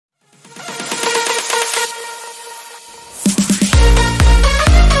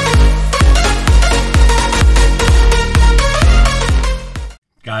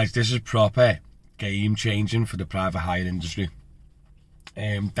guys, this is proper game changing for the private hire industry.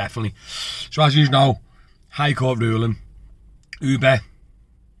 Definitely. So as you know, High Court ruling, Uber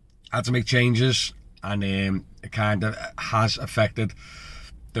had to make changes, and it kind of has affected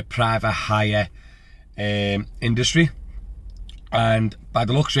the private hire industry. And by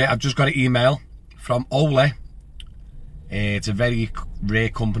the looks of it, I've just got an email from Ola. It's a very rare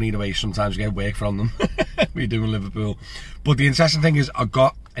company the way sometimes you get work from them. We do in Liverpool. But the interesting thing is I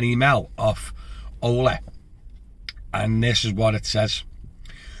got an email off Ola, and this is what it says.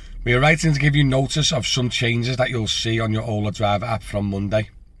 We are writing to give you notice of some changes that you'll see on your Ola driver app from Monday.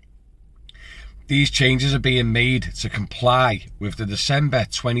 These changes are being made to comply with the December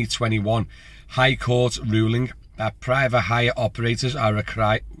 2021 High Court ruling that private hire operators are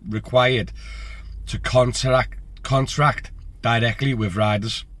required to contract directly with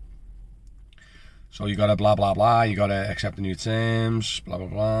riders. So you gotta blah blah blah, you gotta accept the new terms, blah blah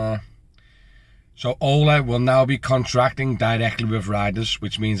blah. So Ola will now be contracting directly with riders,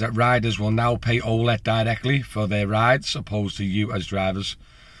 which means that riders will now pay Ola directly for their rides, opposed to you as drivers.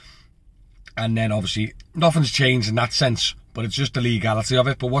 And then obviously nothing's changed in that sense, but it's just the legality of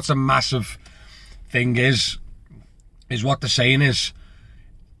it. But what's a massive thing is what they're saying is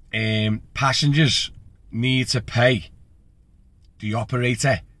passengers need to pay the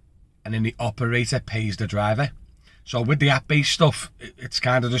operator, and then the operator pays the driver. So with the app-based stuff, it's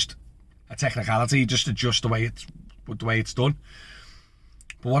kind of just a technicality, just adjust the way it's done.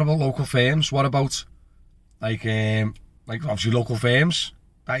 But what about local firms? What about like obviously local firms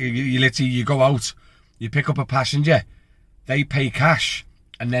that you literally, you go out, you pick up a passenger, they pay cash,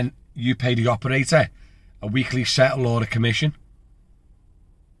 and then you pay the operator a weekly settle or a commission.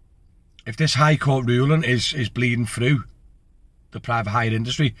 If this High Court ruling is bleeding through the private hire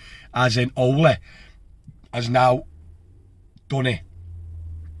industry, as in Ola has now done it,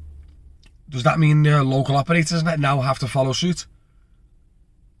 does that mean the local operators now have to follow suit?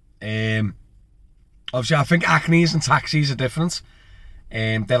 Obviously, I think Acnes and taxis are different.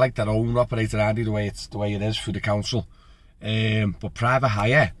 They're like their own operator, aren't they, the way it is through the council. But private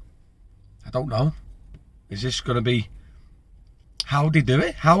hire, I don't know. Is this going to be how they do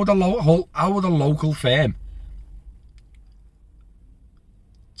it? How would a local firm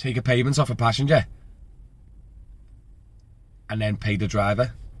take a payment off a passenger and then pay the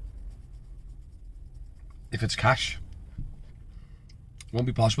driver? If it's cash, it won't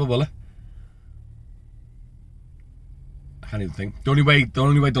be possible, will it? I can't even think. The only way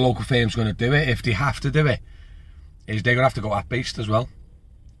the local firm's going to do it, if they have to do it, is they're going to have to go app-based as well.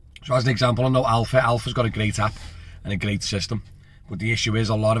 So as an example, I know Alpha's got a great app and a great system, but the issue is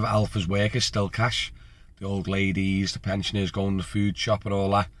a lot of Alpha's work is still cash. The old ladies, the pensioners going to the food shop and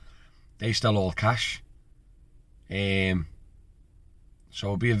all that, they still all cash. So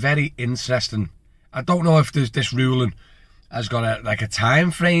it'll be a very interesting. I don't know if this ruling has got a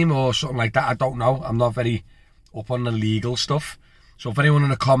time frame or something like that. I don't know. I'm not very up on the legal stuff. So if anyone in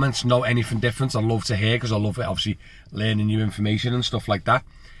the comments know anything different, I'd love to hear, because I love it, obviously learning new information and stuff like that.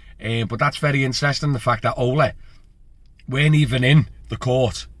 But that's very interesting, the fact that Ola weren't even in the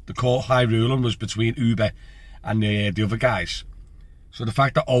court. The court high ruling was between Uber and the other guys. So the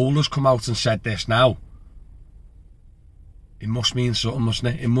fact that Ola's come out and said this now, it must mean something,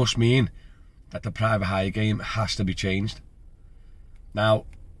 mustn't it? It must mean that the private hire game has to be changed. Now,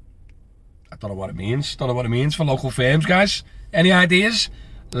 I don't know what it means. Don't know what it means for local firms, guys. Any ideas?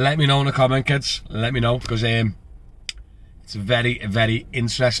 Let me know in the comment, kids. Let me know, because it's very, very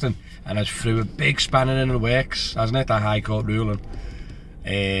interesting, and has threw a big spanner in the works, hasn't it, that High Court ruling.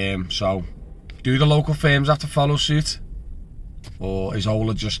 So, do the local firms have to follow suit, or is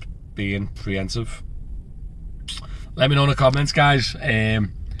Ola just being preemptive? Let me know in the comments, guys.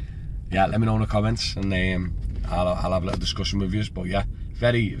 Yeah, let me know in the comments, and I'll have a little discussion with you. But yeah,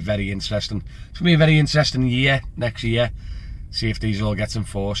 very, very interesting. It's gonna be a very interesting year next year. See if these all get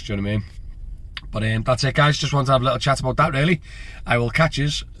enforced. Do you know what I mean? But that's it, guys. Just wanted to have a little chat about that, really. I will catch you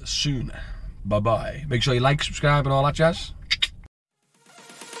soon. Bye bye. Make sure you like, subscribe, and all that jazz.